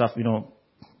 a sort of,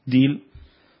 deal.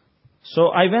 So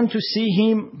I went to see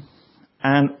him,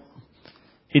 and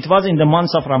it was in the month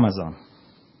of Ramadan.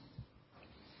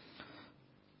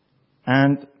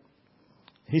 And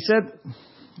he said,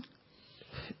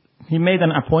 he made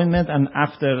an appointment, and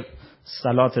after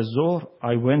Salat al-Zuhr,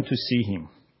 I went to see him.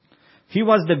 He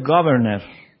was the governor.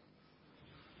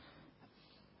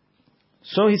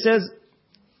 So he says,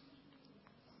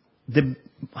 the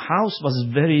house was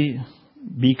very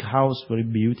big house, very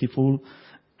beautiful,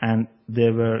 and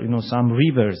there were, some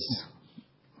rivers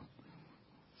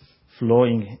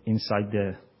flowing inside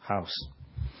the house.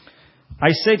 I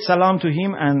said salam to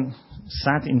him and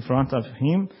sat in front of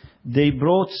him. They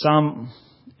brought some,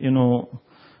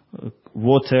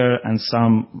 water and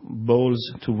some bowls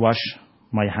to wash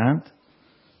my hand.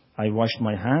 I washed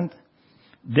my hand.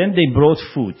 Then they brought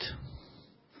food.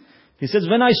 He says,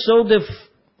 when I saw the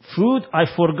food, I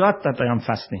forgot that I am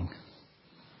fasting.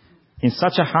 In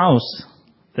such a house,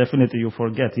 definitely you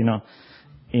forget,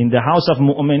 In the house of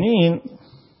mu'mineen,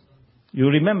 you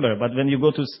remember. But when you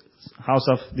go to house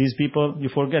of these people, you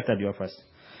forget that you are fasting.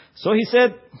 So he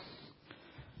said,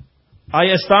 I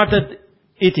started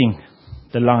eating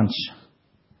the lunch.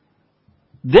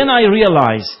 Then I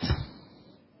realized.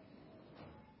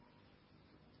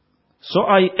 So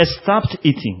I stopped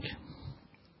eating.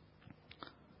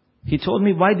 He told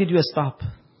me, why did you stop?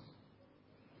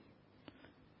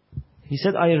 He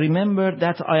said, I remember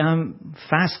that I am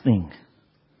fasting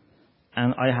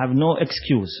and I have no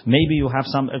excuse. Maybe you have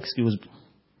some excuse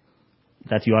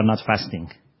that you are not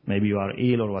fasting. Maybe you are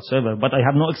ill or whatsoever, but I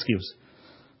have no excuse.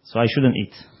 So I shouldn't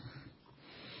eat.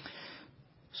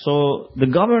 So the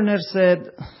governor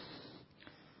said,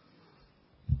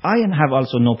 I have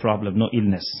also no problem, no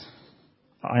illness.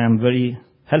 I am very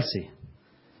healthy.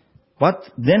 But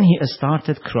then he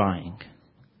started crying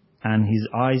and his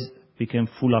eyes became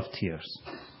full of tears.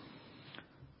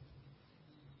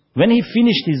 When he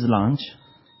finished his lunch,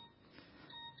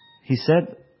 he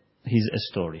said his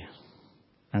story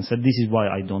and said, this is why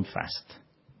I don't fast.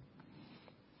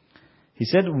 He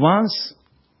said once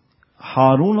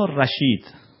Harun al-Rashid,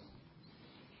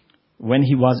 when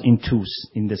he was in Tus,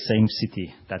 in the same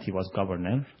city that he was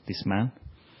governor, this man,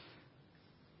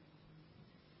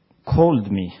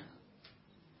 called me.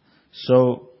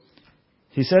 So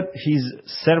He said his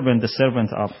servant, the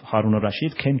servant of Harun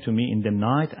al-Rashid, came to me in the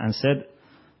night and said,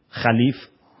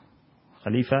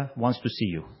 Khalifa wants to see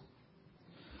you.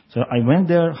 So I went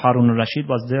there, Harun al-Rashid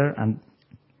was there, and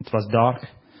it was dark.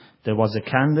 There was a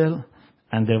candle,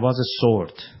 and there was a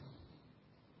sword.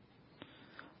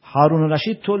 Harun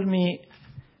al-Rashid told me,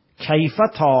 كَيْفَ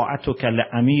طَاعَتُكَ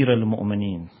لَأَمِيرِ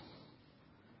الْمُؤْمِنِينَ.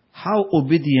 How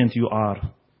obedient you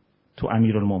are to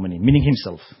Amir al-Mu'minin, meaning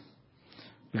himself.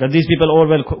 Because these people all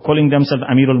were calling themselves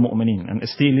Amir al-Mu'minin. And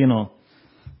still,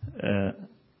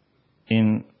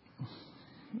 in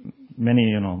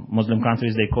many, Muslim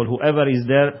countries, they call whoever is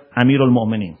there Amir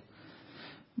al-Mu'minin.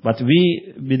 But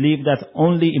we believe that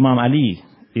only Imam Ali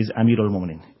is Amir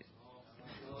al-Mu'minin.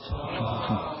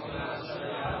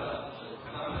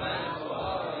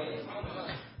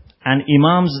 And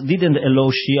Imams didn't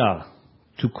allow Shia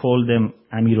to call them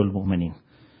Amir al-Mu'minin.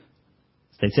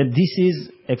 They said this is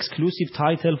exclusive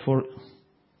title for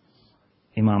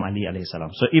Imam Ali alayhi salam.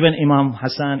 So even Imam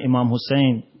Hassan, Imam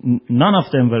Hussein, none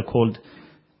of them were called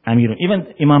Amir.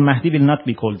 Even Imam Mahdi will not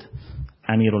be called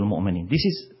Amir al-Mu'minin. This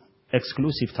is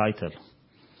exclusive title.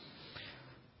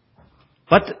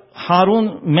 But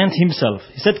Harun meant himself.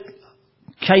 He said,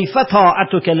 كَيْفَ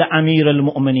طَاعَتُكَ لَأَمِيرِ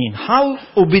الْمُؤْمِنِينَ. How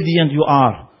obedient you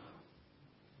are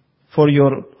for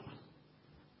your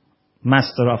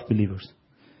master of believers.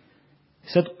 He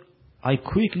said, I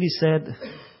quickly said,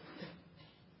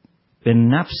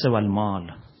 بِالنَّفْسِ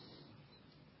وَالْمَالِ.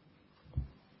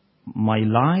 My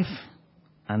life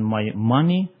and my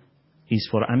money is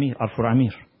for Amir, are for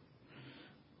Amir.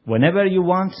 Whenever you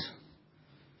want,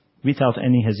 without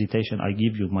any hesitation, I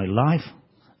give you my life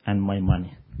and my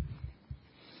money.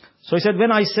 So he said,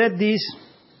 when I said this,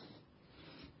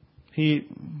 he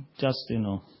just,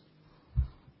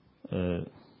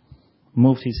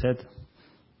 moved his head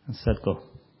and said, go.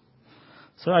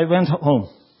 So I went home.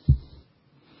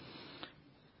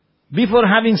 Before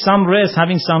having some rest,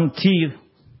 having some tea,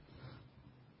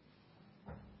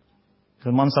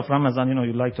 the months of Ramadan,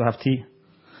 you like to have tea.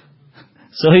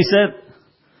 So he said,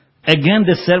 again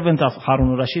the servant of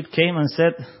Harun al-Rashid came and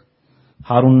said,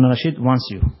 Harun al-Rashid wants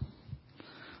you.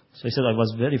 So he said, I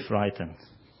was very frightened.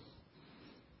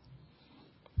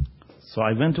 So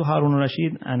I went to Harun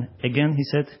al-Rashid and again he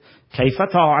said, كَيْفَ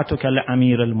طَاعَتُكَ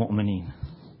لَأَمِيرِ الْمُؤْمِنِينَ.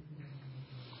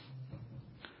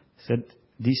 He said,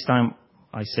 this time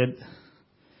I said,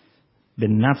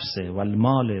 بِالنَّفْسِ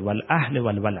وَالْمَالِ وَالْأَهْلِ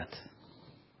وَالْوَلَدِ.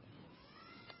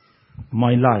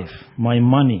 My life, my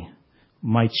money,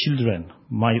 my children,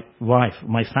 my wife,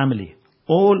 my family,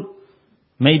 all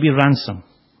may be ransom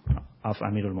of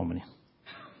Amir al-Mu'minin.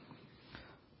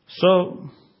 So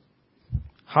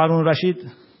Harun al-Rashid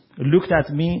looked at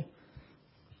me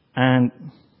and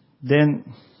then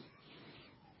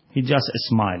he just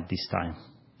smiled this time.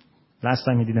 Last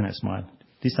time he didn't smile.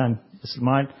 This time he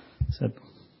smiled, said,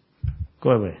 go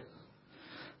away.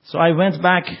 So I went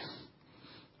back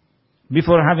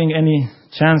before having any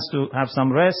chance to have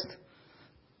some rest.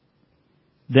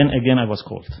 Then again I was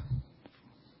called.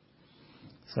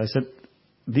 So I said,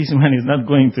 this man is not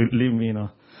going to leave me,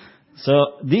 So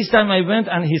this time I went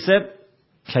and he said,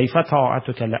 كَيْفَ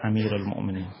طَاعَتُكَ لَأَمِيرِ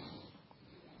الْمُؤْمِنِينَ.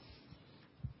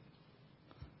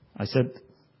 I said,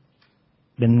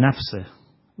 بِالنَّفْسِ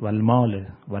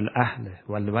وَالْمَالِ وَالْأَهْلِ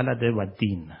وَالْوَلَدِ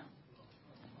وَالدِّينِ.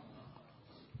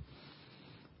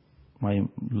 My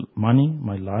money,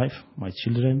 my life, my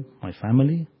children, my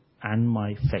family, and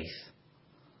my faith.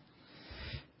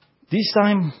 This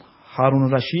time, Harun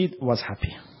al-Rashid was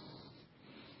happy.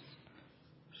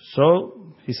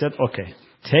 So he said, okay,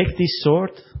 take this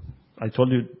sword. I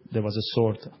told you there was a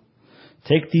sword.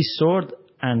 Take this sword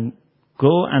and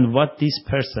go and what this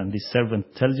person, this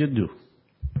servant tells you, do.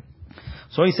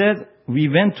 So he said, we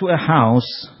went to a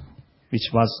house which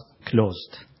was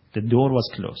closed. The door was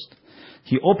closed.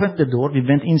 He opened the door, we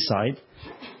went inside,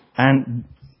 and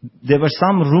there were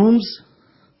some rooms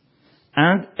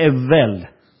and a well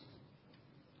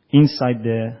inside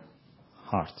the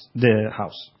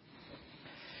house.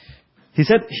 He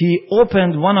said he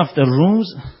opened one of the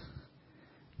rooms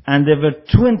and there were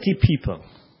 20 people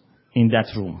in that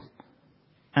room.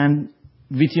 And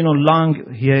with,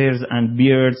 long hairs and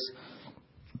beards,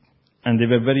 and they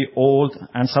were very old,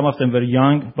 and some of them were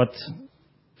young, but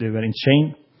they were in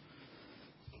chain.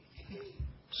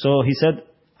 So he said,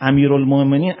 Amir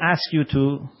al-Mu'minin asked you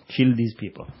to kill these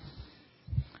people.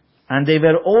 And they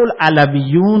were all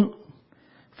Alawiyun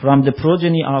from the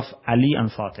progeny of Ali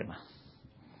and Fatima.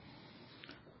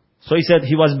 So he said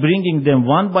he was bringing them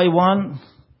one by one,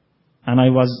 and I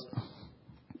was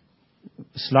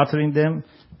slaughtering them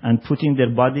and putting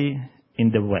their body in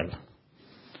the well.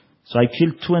 So I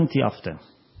killed 20 of them.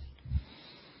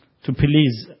 to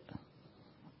please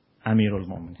Amir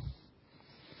al-Mu'minin.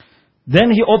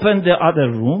 Then he opened the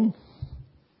other room.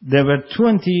 There were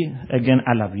 20, again,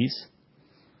 Alawis.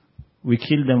 We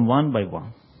killed them one by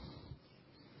one.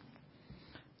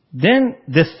 Then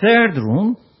the third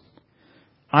room,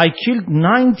 I killed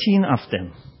 19 of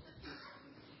them.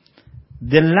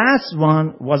 The last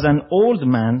one was an old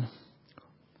man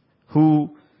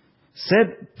who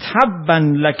said,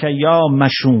 Tabban laka ya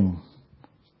mashum.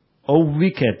 O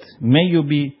wicked, may you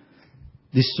be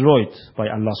destroyed by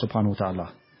Allah subhanahu wa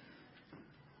ta'ala.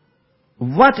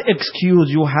 What excuse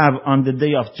you have on the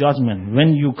day of judgment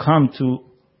when you come to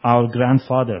our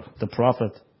grandfather, the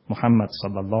Prophet Muhammad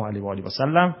sallallahu alaihi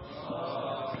wasallam,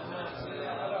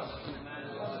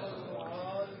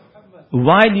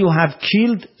 while you have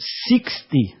killed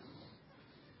 60,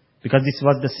 because this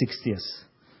was the 60th,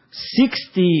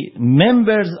 60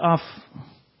 members of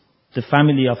the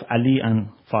family of Ali and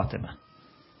Fatima.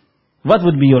 What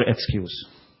would be your excuse?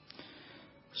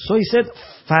 So he said,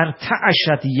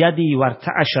 فَارْتَعَشَتْ يَدِي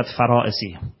وَارْتَعَشَتْ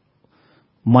فَرَائِسِي.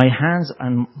 My hands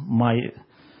and my,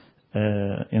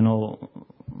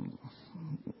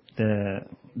 the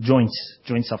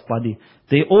joints of body,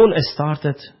 they all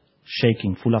started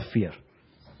shaking, full of fear.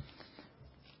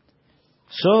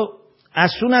 So,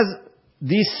 as soon as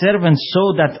this servant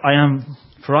saw that I am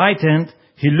frightened,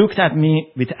 he looked at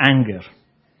me with anger.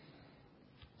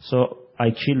 So,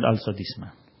 I killed also this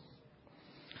man.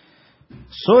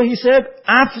 So he said,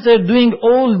 after doing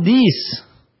all this,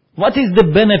 what is the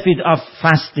benefit of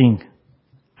fasting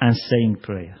and saying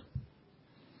prayer?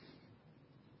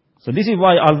 So this is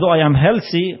why, although I am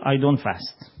healthy, I don't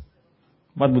fast.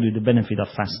 What would be the benefit of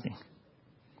fasting?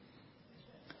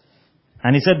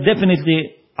 And he said,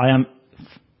 definitely, I am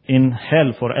in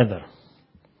hell forever.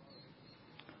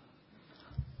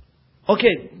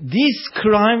 Okay, this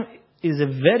crime is a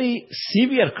very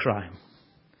severe crime.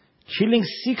 Killing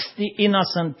 60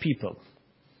 innocent people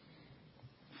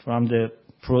from the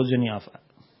progeny of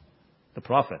the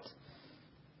Prophet.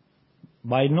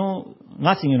 By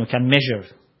nothing can measure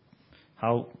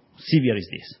how severe is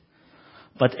this.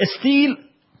 But still,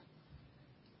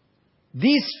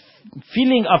 this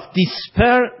feeling of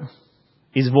despair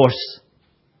is worse.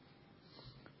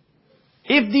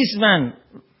 If this man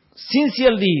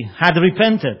sincerely had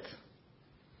repented,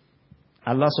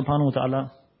 Allah subhanahu wa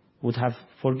ta'ala would have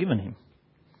forgiven him.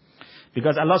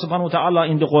 Because Allah subhanahu wa ta'ala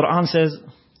in the Quran says,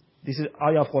 this is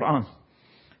ayah of Quran,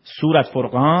 Surah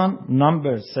Furqan,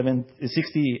 Numbers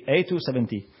 68 to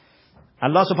 70.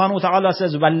 Allah subhanahu wa ta'ala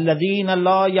says, وَالَّذِينَ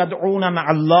لَا يَدْعُونَ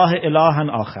مَعَ اللَّهِ إِلَهًا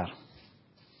آخَرَ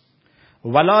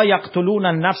وَلَا يَقْتُلُونَ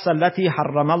النَّفْسَ الَّتِي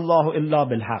حَرَّمَ اللَّهُ إِلَّا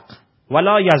بِالْحَقِّ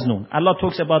وَلَا يَزْنُونَ. Allah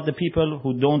talks about the people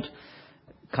who don't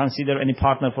consider any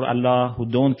partner for Allah, who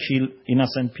don't kill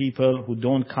innocent people, who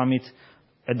don't commit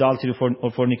adultery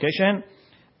or fornication.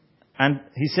 And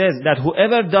he says that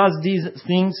whoever does these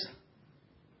things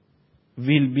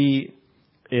will be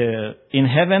in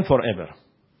heaven forever.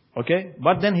 Okay?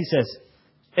 But then he says,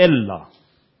 إِلَّا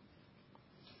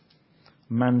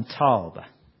مَنْ تَابَ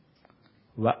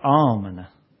وَآمَنَ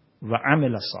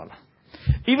وَعَمِلَ صَالِحًا.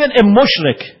 Even a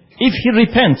mushrik, if he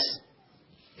repents,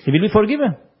 he will be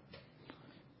forgiven.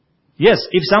 Yes,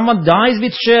 if someone dies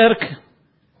with shirk,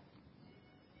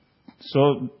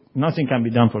 so nothing can be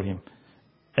done for him.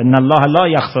 إِنَّ اللَّهَ لَا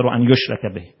يَغْفِرُ أَنْ يُشْرَكَ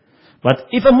بِهِ. But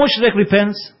if a mushrik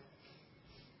repents,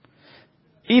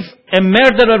 if a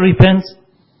murderer repents,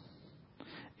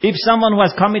 if someone who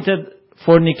has committed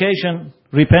fornication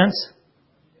repents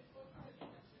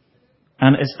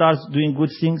and starts doing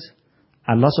good things,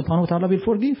 Allah subhanahu wa ta'ala will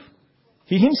forgive.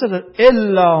 He himself said,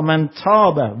 إِلَّا مَنْ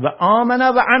تَابَ وَآمَنَ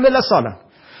وَعَمِلَ صَالِحًا.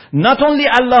 Not only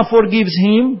Allah forgives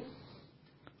him,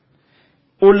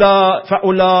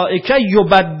 فَأُولَٰئِكَ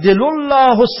يُبَدِّلُ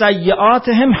اللَّهُ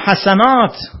سَيِّئَاتِهِمْ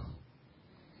حَسَنَاتٍ.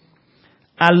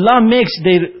 Allah makes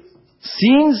their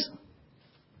sins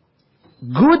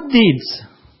good deeds,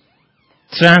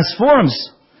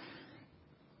 transforms.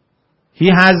 He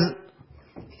has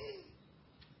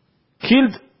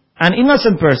killed an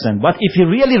innocent person, but if he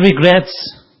really regrets,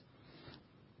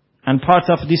 and part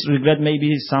of this regret may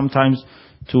be sometimes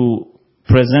to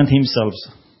present himself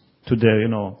to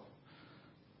the,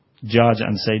 judge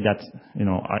and say that,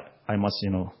 I must,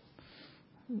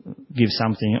 give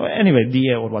something, or anyway,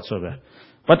 DA or whatsoever.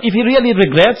 But if he really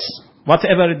regrets,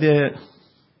 whatever the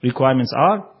requirements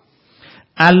are,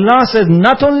 Allah says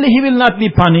not only he will not be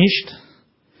punished,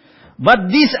 but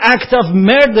this act of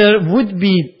murder would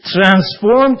be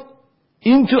transformed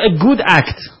into a good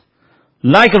act,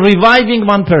 like reviving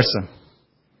one person,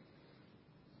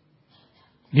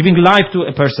 giving life to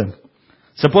a person.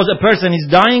 Suppose a person is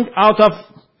dying out of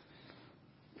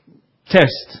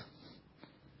thirst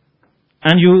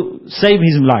and you save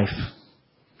his life,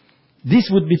 this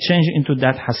would be changed into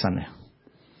that hasanah.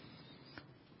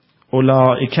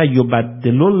 أولئك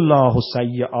يبدل الله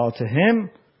سيئاتهم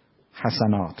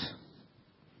حسنات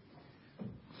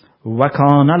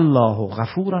وكان الله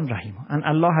غفورا رحيما. And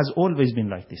Allah has always been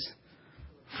like this,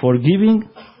 forgiving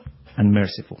and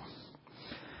merciful.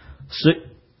 So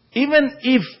even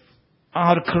if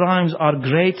our crimes are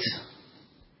great,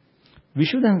 we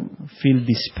shouldn't feel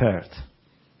despaired.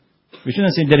 We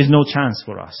shouldn't say there is no chance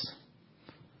for us.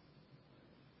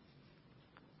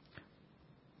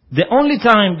 The only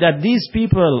time that these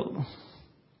people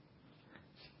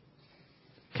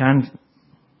can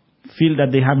feel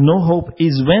that they have no hope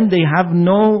is when they have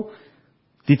no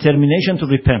determination to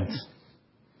repent.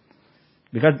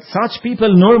 Because such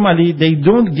people normally, they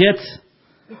don't get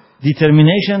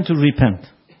determination to repent.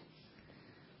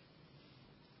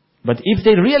 But if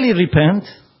they really repent,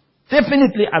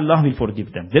 definitely Allah will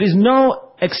forgive them. There is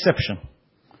no exception.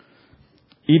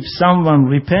 If someone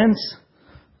repents,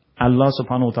 Allah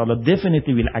subhanahu wa ta'ala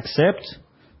definitely will accept,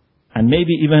 and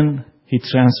maybe even He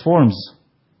transforms.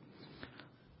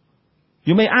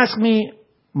 You may ask me,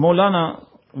 Maulana,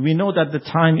 we know that the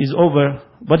time is over,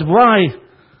 but why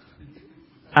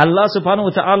Allah subhanahu wa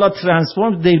ta'ala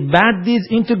transforms their bad deeds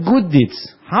into good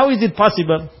deeds? How is it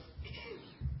possible?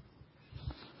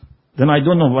 Then I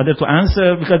don't know whether to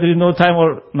answer because there is no time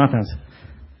or not answer.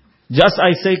 Just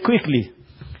I say quickly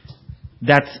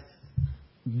that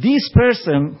this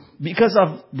person, because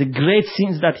of the great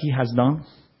sins that he has done,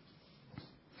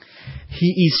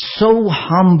 he is so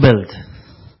humbled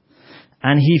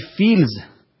and he feels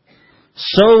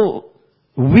so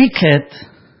wicked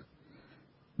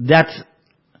that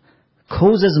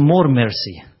causes more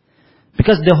mercy.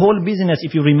 Because the whole business,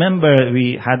 if you remember,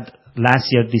 we had last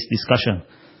year this discussion,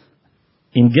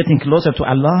 in getting closer to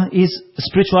Allah is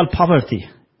spiritual poverty,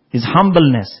 is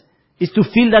humbleness, is to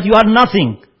feel that you are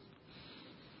nothing.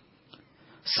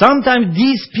 Sometimes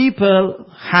these people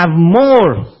have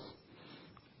more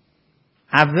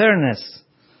awareness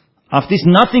of this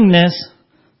nothingness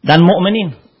than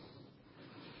mu'mineen.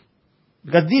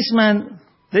 Because this man,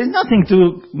 there is nothing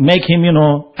to make him,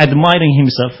 admiring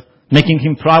himself, making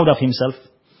him proud of himself.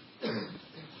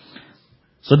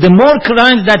 So the more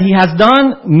crimes that he has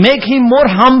done, make him more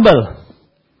humble.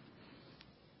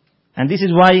 And this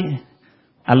is why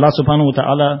Allah subhanahu wa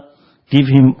ta'ala give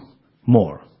him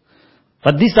more.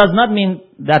 But this does not mean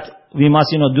that we must,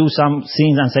 do some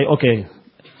sins and say, okay,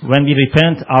 when we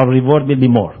repent, our reward will be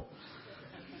more.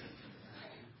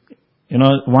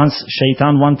 Once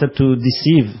Shaitan wanted to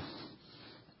deceive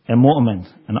a mu'min,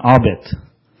 an abid.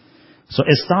 So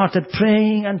he started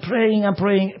praying and praying and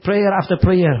praying, prayer after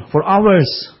prayer for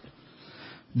hours.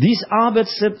 This abid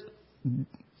said,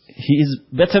 he is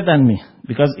better than me.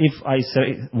 Because if I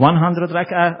say 100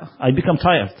 rak'ah, I become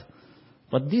tired.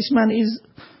 But this man is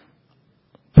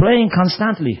praying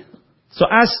constantly. So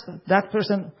ask that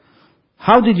person,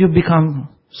 how did you become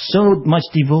so much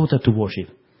devoted to worship?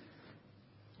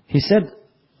 He said,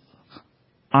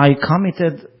 I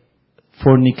committed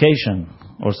fornication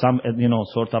or some,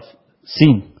 sort of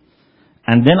sin.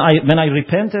 And then when I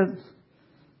repented,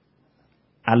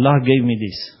 Allah gave me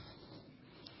this.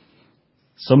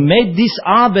 So made this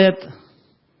abid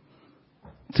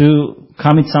to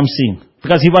commit some sin.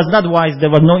 Because he was not wise, there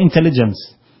was no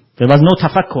intelligence. There was no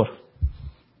tafakkur.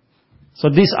 So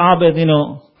this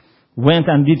abid, went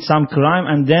and did some crime,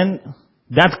 and then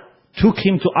that took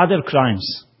him to other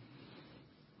crimes.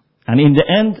 And in the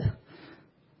end,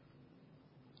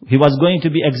 he was going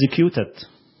to be executed.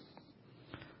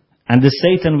 And the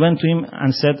Satan went to him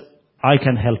and said, I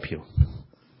can help you.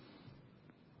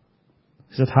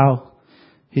 He said, how?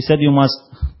 He said, you must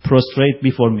prostrate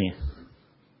before me.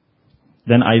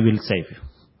 Then I will save you.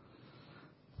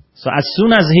 So as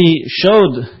soon as he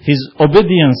showed his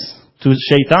obedience to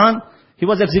Shaitan, he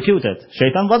was executed.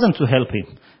 Shaitan wasn't to help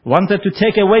him. Wanted to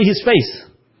take away his face.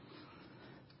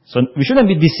 So we shouldn't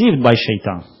be deceived by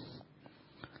Shaitan.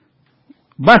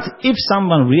 But if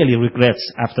someone really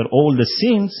regrets after all the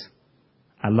sins,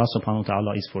 Allah subhanahu wa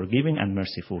ta'ala is forgiving and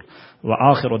merciful. Wa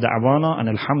akhiru da'wana and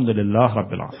alhamdulillah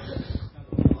rabbil alamin.